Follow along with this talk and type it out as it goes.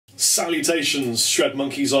Salutations, Shred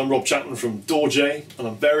Monkeys, I'm Rob Chapman from DawJ, and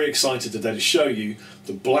I'm very excited today to show you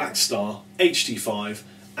the Blackstar HT-5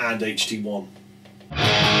 and HT-1.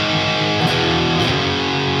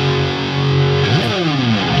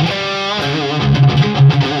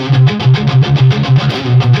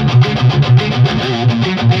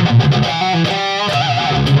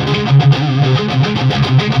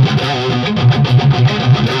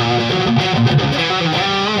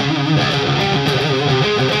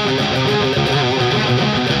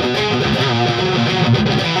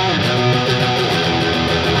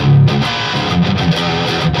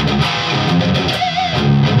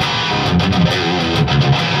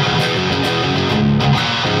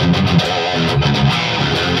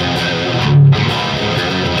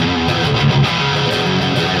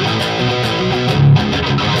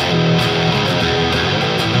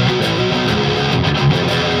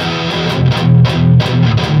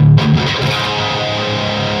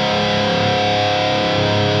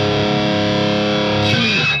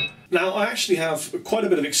 I actually have quite a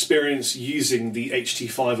bit of experience using the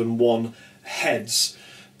HT-5 and 1 heads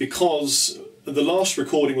because the last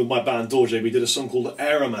recording with my band DawJ we did a song called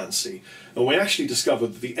Aeromancy, and we actually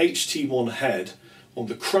discovered that the HT-1 head on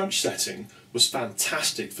the crunch setting was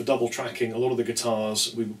fantastic for double tracking a lot of the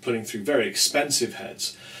guitars we were putting through very expensive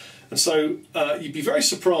heads. And so you'd be very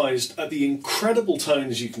surprised at the incredible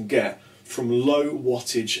tones you can get from low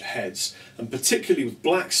wattage heads, and particularly with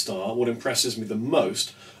Blackstar what impresses me the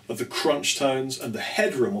most of the crunch tones and the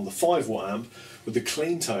headroom on the 5-watt amp with the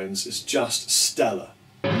clean tones is just stellar.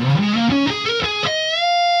 Well,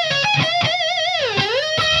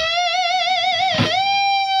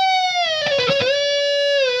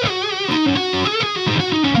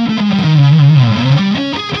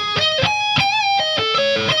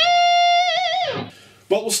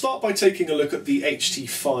 we'll start by taking a look at the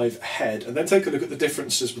HT-5 head and then take a look at the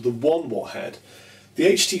differences with the 1-watt head.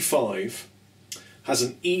 The HT-5 has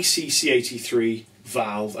an ECC83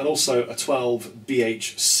 valve and also a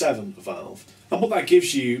 12BH7 valve. And what that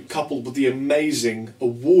gives you, coupled with the amazing,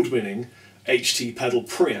 award-winning HT pedal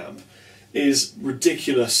preamp, is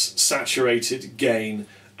ridiculous saturated gain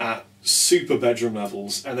at super bedroom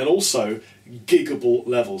levels and then also giggable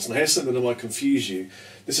levels. Now here's something that might confuse you.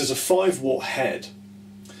 This is a 5-watt head,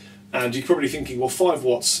 and you're probably thinking, well, 5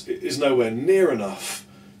 watts is nowhere near enough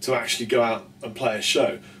to actually go out and play a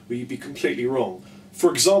show. Well, you'd be completely wrong. For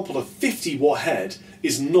example, a 50-watt head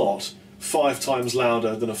is not 5 times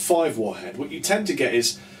louder than a 5-watt head. What you tend to get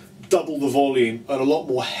is double the volume and a lot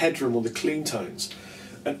more headroom on the clean tones.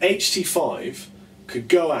 An HT-5 could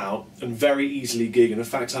go out and very easily gig, and in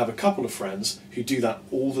fact I have a couple of friends who do that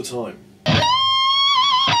all the time.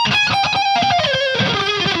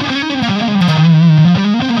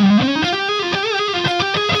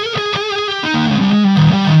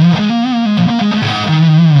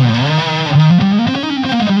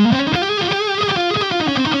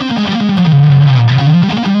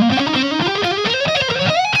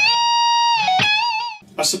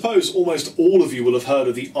 I suppose almost all of you will have heard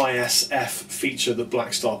of the ISF feature that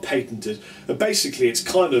Blackstar patented. And basically it's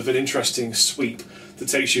kind of an interesting sweep that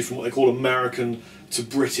takes you from what they call American to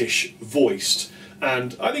British voiced.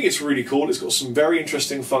 And I think it's really cool. It's got some very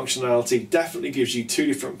interesting functionality, definitely gives you two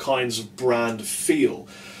different kinds of brand feel.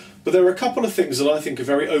 But there are a couple of things that I think are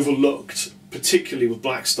very overlooked, particularly with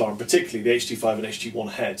Blackstar and particularly the HT-5 and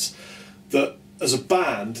HT-1 heads, that as a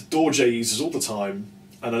band DawJ uses all the time,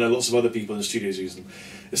 and I know lots of other people in the studios use them.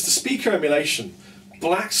 It's the speaker emulation.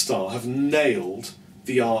 Blackstar have nailed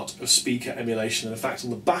the art of speaker emulation, and in fact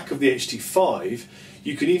on the back of the HT-5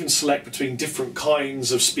 you can even select between different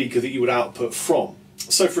kinds of speaker that you would output from.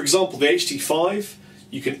 So for example, the HT-5,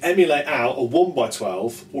 you can emulate out a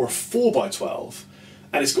 1x12 or a 4x12,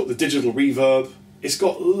 and it's got the digital reverb. It's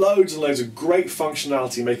got loads and loads of great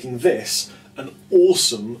functionality, making this an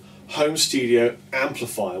awesome home studio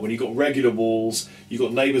amplifier. When you've got regular walls, you've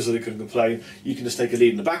got neighbours that can complain, you can just take a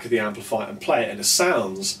lead in the back of the amplifier and play it, and it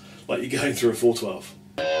sounds like you're going through a 412.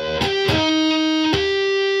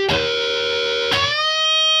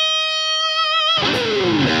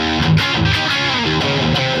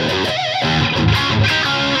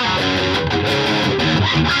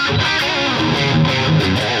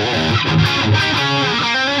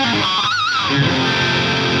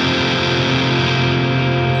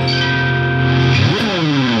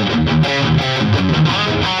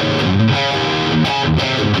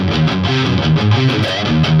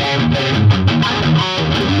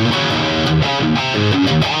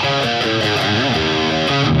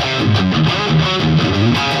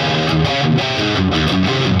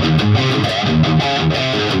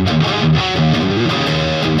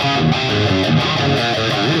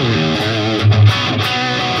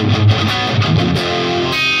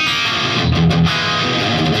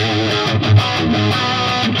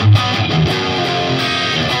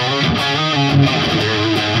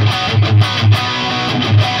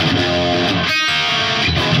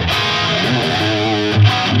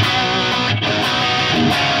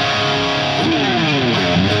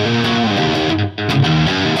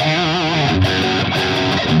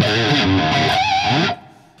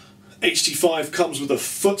 comes with a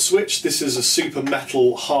foot switch. This is a super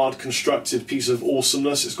metal, hard constructed piece of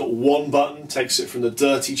awesomeness. It's got one button, takes it from the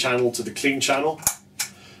dirty channel to the clean channel.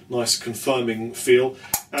 Nice confirming feel.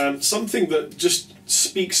 And something that just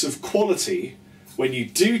speaks of quality when you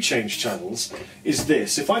do change channels is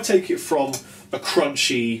this. If I take it from a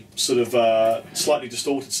crunchy, sort of slightly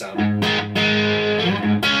distorted sound,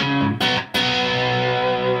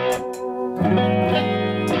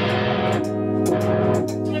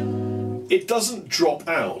 it doesn't drop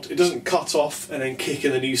out, it doesn't cut off and then kick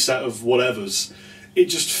in a new set of whatevers. It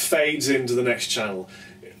just fades into the next channel.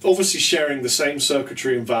 Obviously sharing the same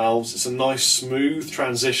circuitry and valves, it's a nice smooth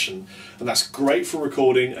transition, and that's great for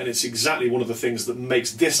recording, and it's exactly one of the things that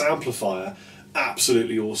makes this amplifier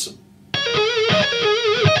absolutely awesome.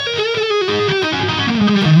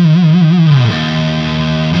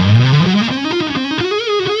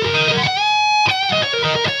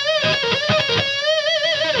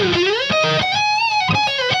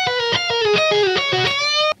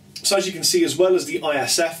 So as you can see, as well as the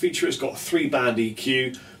ISF feature, it's got a 3-band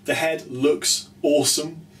EQ. The head looks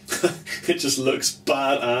awesome. It just looks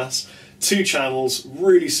badass. 2 channels,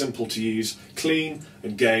 really simple to use, clean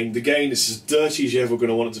and gain. The gain is as dirty as you're ever going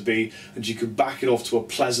to want it to be, and you can back it off to a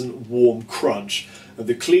pleasant, warm crunch. And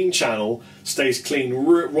the clean channel stays clean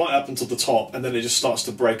right up until the top, and then it just starts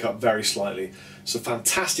to break up very slightly. It's a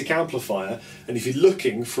fantastic amplifier, and if you're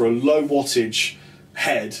looking for a low wattage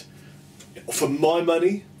head, for my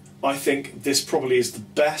money, I think this probably is the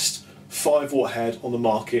best 5-watt head on the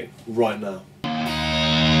market right now.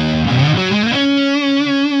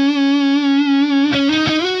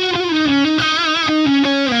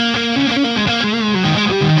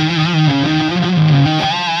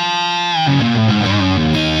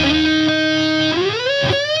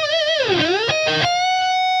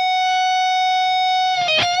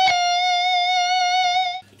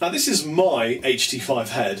 Now this is my HT-5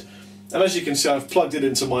 head, and as you can see I've plugged it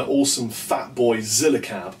into my awesome Fat Boy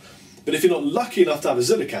Zillacab. But if you're not lucky enough to have a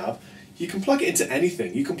Zillacab, you can plug it into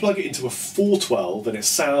anything. You can plug it into a 412 and it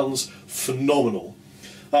sounds phenomenal.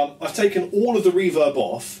 I've taken all of the reverb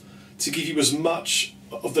off to give you as much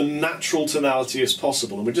of the natural tonality as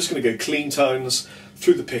possible, and we're just going to go clean tones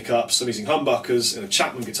through the pickups. I'm using humbuckers in a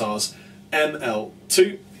Chapman Guitars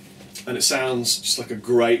ML2, and it sounds just like a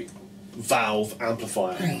great valve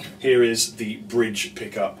amplifier. Here is the bridge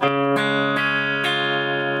pickup.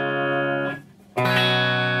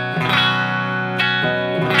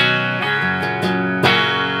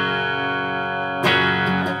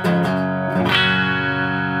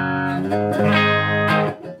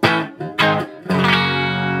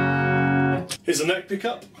 Here's the neck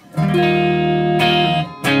pickup.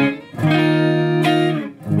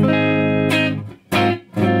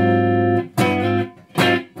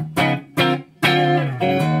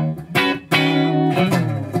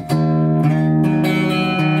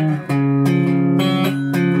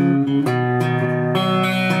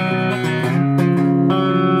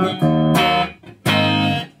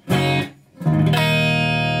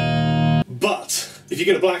 If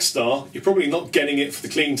you get a Blackstar, you're probably not getting it for the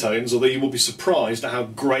clean tones, although you will be surprised at how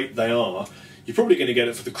great they are. You're probably going to get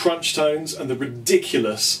it for the crunch tones and the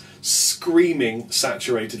ridiculous, screaming,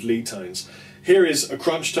 saturated lead tones. Here is a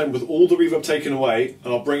crunch tone with all the reverb taken away,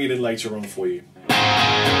 and I'll bring it in later on for you.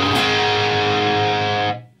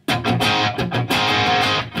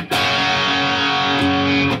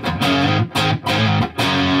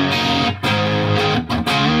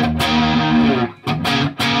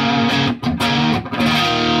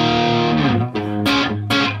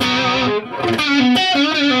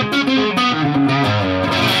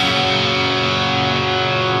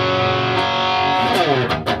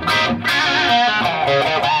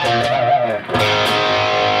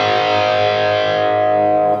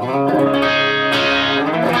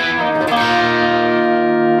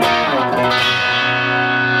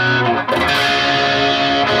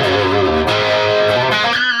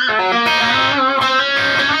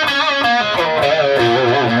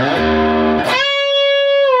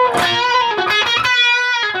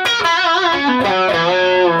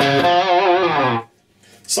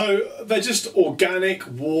 So they're just organic,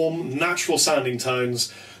 warm, natural sounding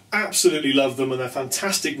tones. Absolutely love them, and they're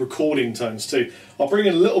fantastic recording tones too. I'll bring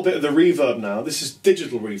in a little bit of the reverb now. This is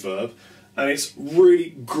digital reverb, and it's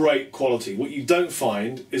really great quality. What you don't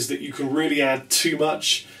find is that you can really add too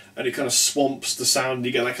much and it kind of swamps the sound.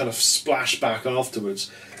 You get that kind of splashback afterwards.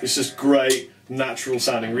 It's just great, natural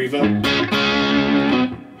sounding reverb.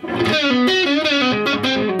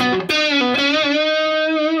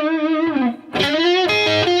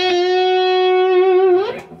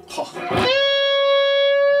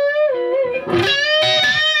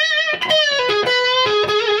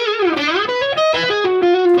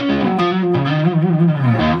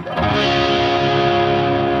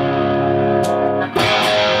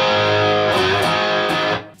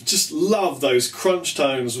 love those crunch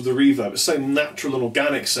tones with the reverb. It's so natural and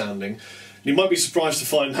organic sounding. You might be surprised to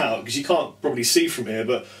find out, because you can't probably see from here,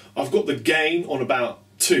 but I've got the gain on about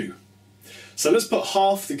 2. So let's put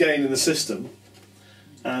half the gain in the system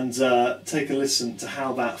and take a listen to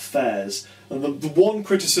how that fares. And the one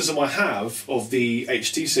criticism I have of the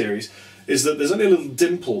HT series is that there's only a little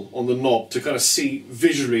dimple on the knob to kind of see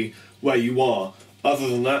visually where you are. Other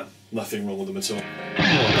than that, nothing wrong with them at all.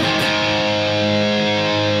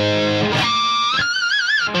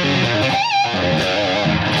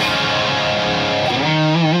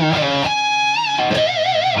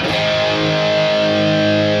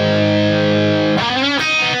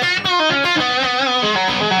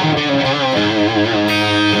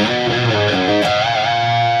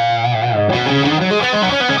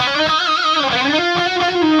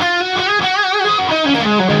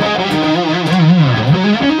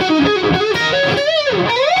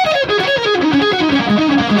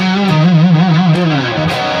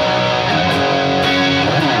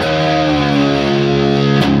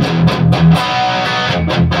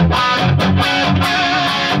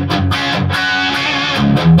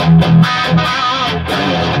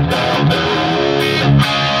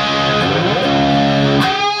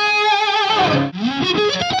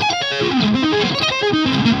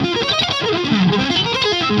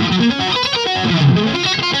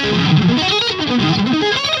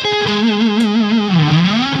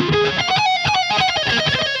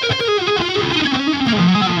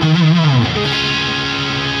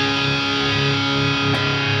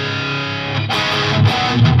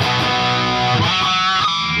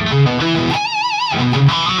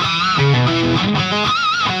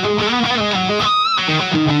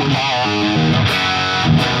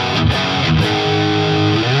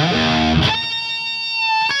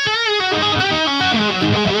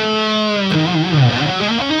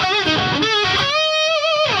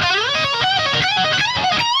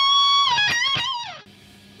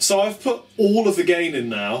 So I've put all of the gain in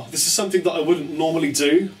now. This is something that I wouldn't normally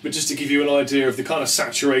do, but just to give you an idea of the kind of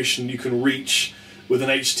saturation you can reach with an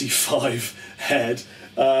HT-5 head.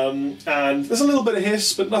 And there's a little bit of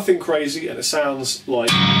hiss, but nothing crazy, and it sounds like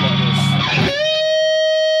this.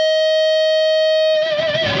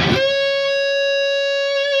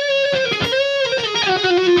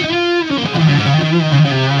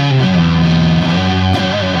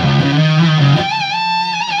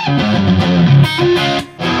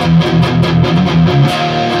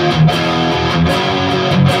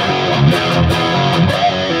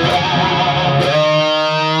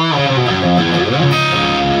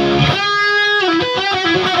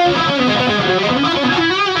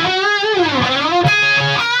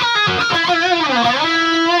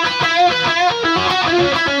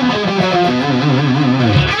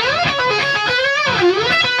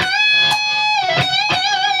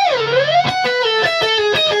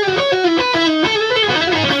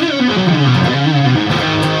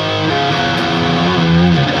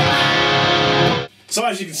 So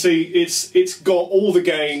as you can see, it's got all the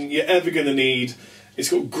gain you're ever going to need. It's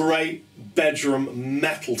got great bedroom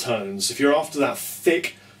metal tones. If you're after that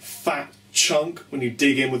thick, fat chunk when you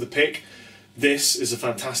dig in with the pick, this is a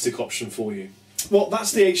fantastic option for you. Well,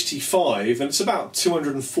 that's the HT-5, and it's about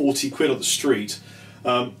 240 quid on the street.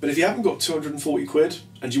 But if you haven't got 240 quid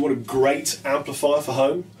and you want a great amplifier for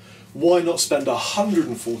home, why not spend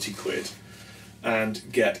 140 quid and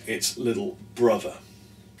get its little brother?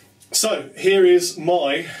 So here is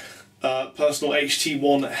my personal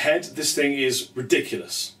HT-1 head. This thing is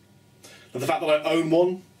ridiculous. Now, the fact that I own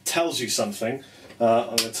one tells you something. I'm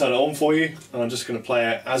going to turn it on for you, and I'm just going to play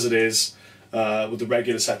it as it is with the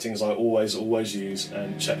regular settings I always use,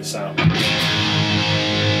 and check this out.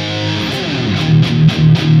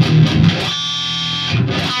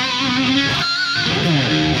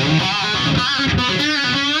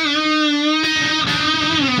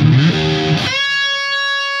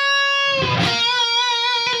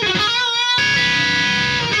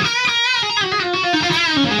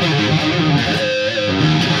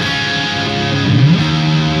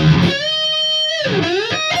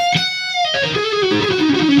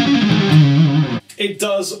 It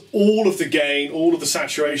does all of the gain, all of the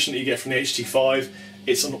saturation that you get from the HT-5.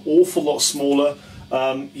 It's an awful lot smaller.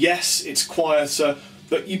 Yes, it's quieter,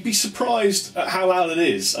 but you'd be surprised at how loud it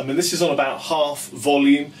is. I mean, this is on about half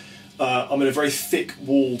volume. I'm in a very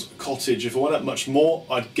thick-walled cottage. If I went up much more,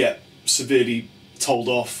 I'd get severely told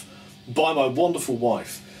off by my wonderful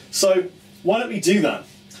wife. So why don't we do that?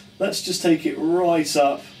 Let's just take it right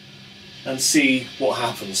up and see what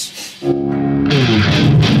happens.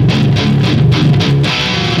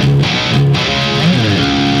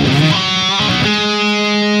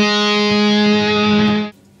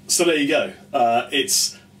 So there you go. go.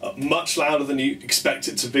 It's much louder than you expect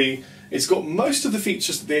it to be. It's got most of the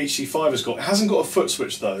features that the HT-5 has got. It hasn't got a foot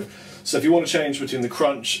switch though, so if you want to change between the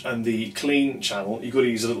crunch and the clean channel, you've got to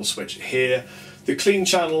use a little switch here. The clean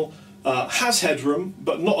channel has headroom,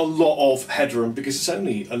 but not a lot of headroom because it's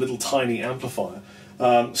only a little tiny amplifier.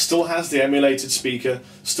 Still has the emulated speaker,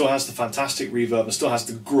 still has the fantastic reverb, and still has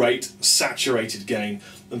the great saturated gain.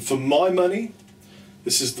 And for my money,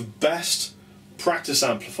 this is the best practice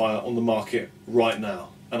amplifier on the market right now,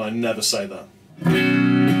 and I never say that.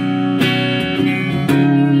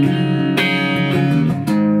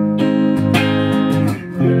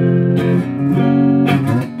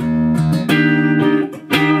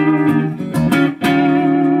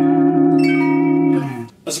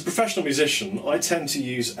 As a professional musician, I tend to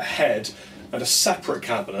use a head and a separate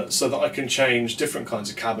cabinet so that I can change different kinds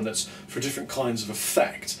of cabinets for different kinds of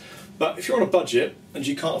effect. But if you're on a budget and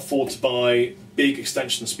you can't afford to buy big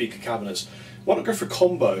extension speaker cabinets, why not go for a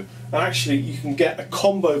combo? And actually you can get a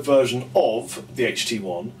combo version of the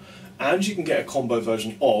HT1 and you can get a combo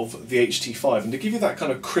version of the HT-5. And to give you that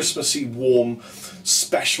kind of Christmassy, warm,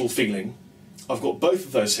 special feeling, I've got both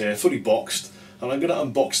of those here fully boxed, and I'm going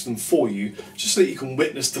to unbox them for you just so that you can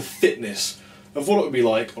witness the fitness of what it would be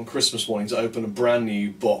like on Christmas morning to open a brand new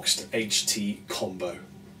boxed HT combo.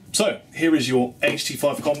 So here is your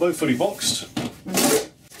HT-5 combo fully boxed.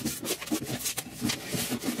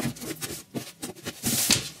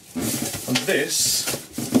 And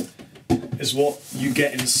this is what you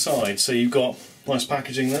get inside. So you've got nice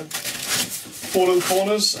packaging there. 4 little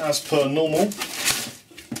corners as per normal.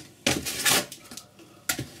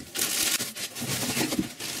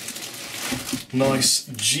 Nice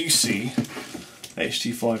juicy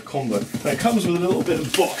HT-5 combo. Now it comes with a little bit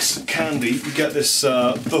of box candy. You get this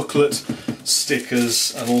booklet,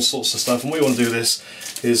 stickers and all sorts of stuff, and what you want to do with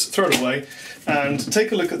this is throw it away and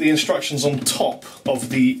take a look at the instructions on top of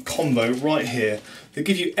the combo right here. They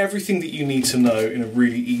give you everything that you need to know in a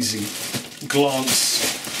really easy glance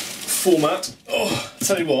format. Oh, I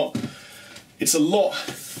tell you what, it's a lot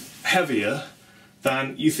heavier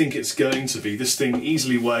than you think it's going to be. This thing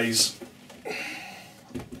easily weighs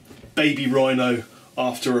baby rhino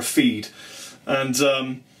after a feed, and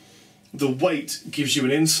the weight gives you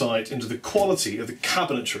an insight into the quality of the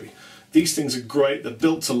cabinetry. These things are great, they're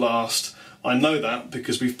built to last. I know that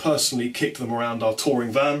because we've personally kicked them around our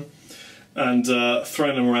touring van and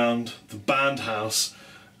thrown them around the band house,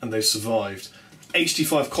 and they've survived.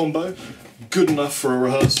 HT-5 combo, good enough for a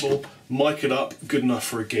rehearsal. Mic it up, good enough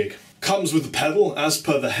for a gig. Comes with the pedal as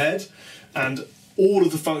per the head, and all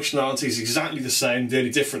of the functionality is exactly the same. The only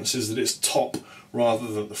difference is that it's top rather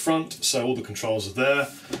than the front, so all the controls are there.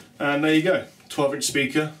 And there you go, 12-inch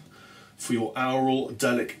speaker for your aural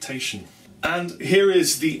delectation. And here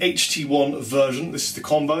is the HT1 version. This is the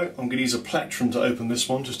combo. I'm going to use a plectrum to open this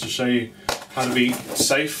one just to show you how to be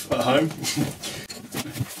safe at home.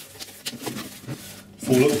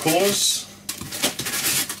 4 little corners.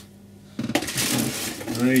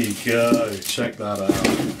 There you go, check that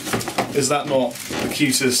out. Is that not the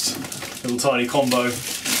cutest little tiny combo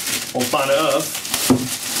on planet Earth?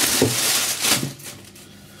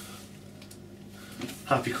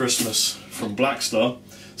 Happy Christmas from Blackstar.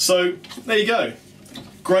 So there you go,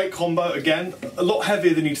 great combo again, a lot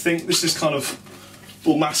heavier than you'd think. This is kind of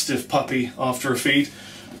bull mastiff puppy after a feed,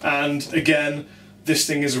 and again this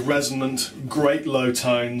thing is resonant, great low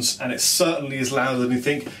tones, and it certainly is louder than you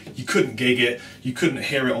think. You couldn't gig it, you couldn't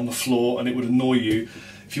hear it on the floor, and it would annoy you.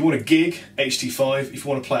 If you want to gig, HT-5. If you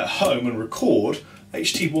want to play at home and record,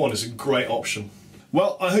 HT-1 is a great option.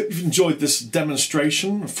 Well, I hope you've enjoyed this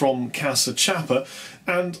demonstration from Casa Chapper,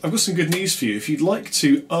 and I've got some good news for you. If you'd like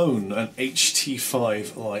to own an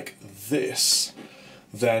HT-5 like this,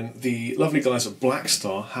 then the lovely guys at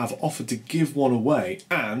Blackstar have offered to give one away,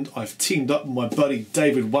 and I've teamed up with my buddy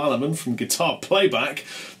David Wallerman from Guitar Playback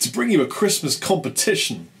to bring you a Christmas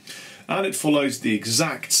competition. And it follows the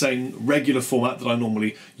exact same regular format that I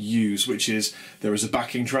normally use, which is there is a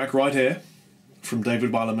backing track right here from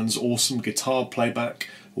David Wallerman's awesome Guitar Playback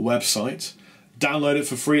website. Download it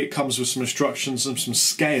for free. It comes with some instructions and some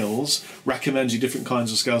scales, recommends you different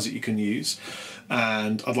kinds of scales that you can use.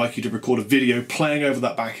 And I'd like you to record a video playing over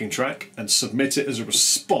that backing track and submit it as a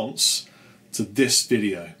response to this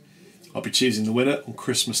video. I'll be choosing the winner on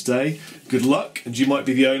Christmas Day. Good luck, and you might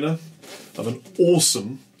be the owner of an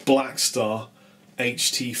awesome Blackstar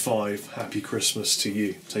HT-5. Happy Christmas to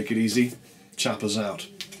you. Take it easy. Chappers out.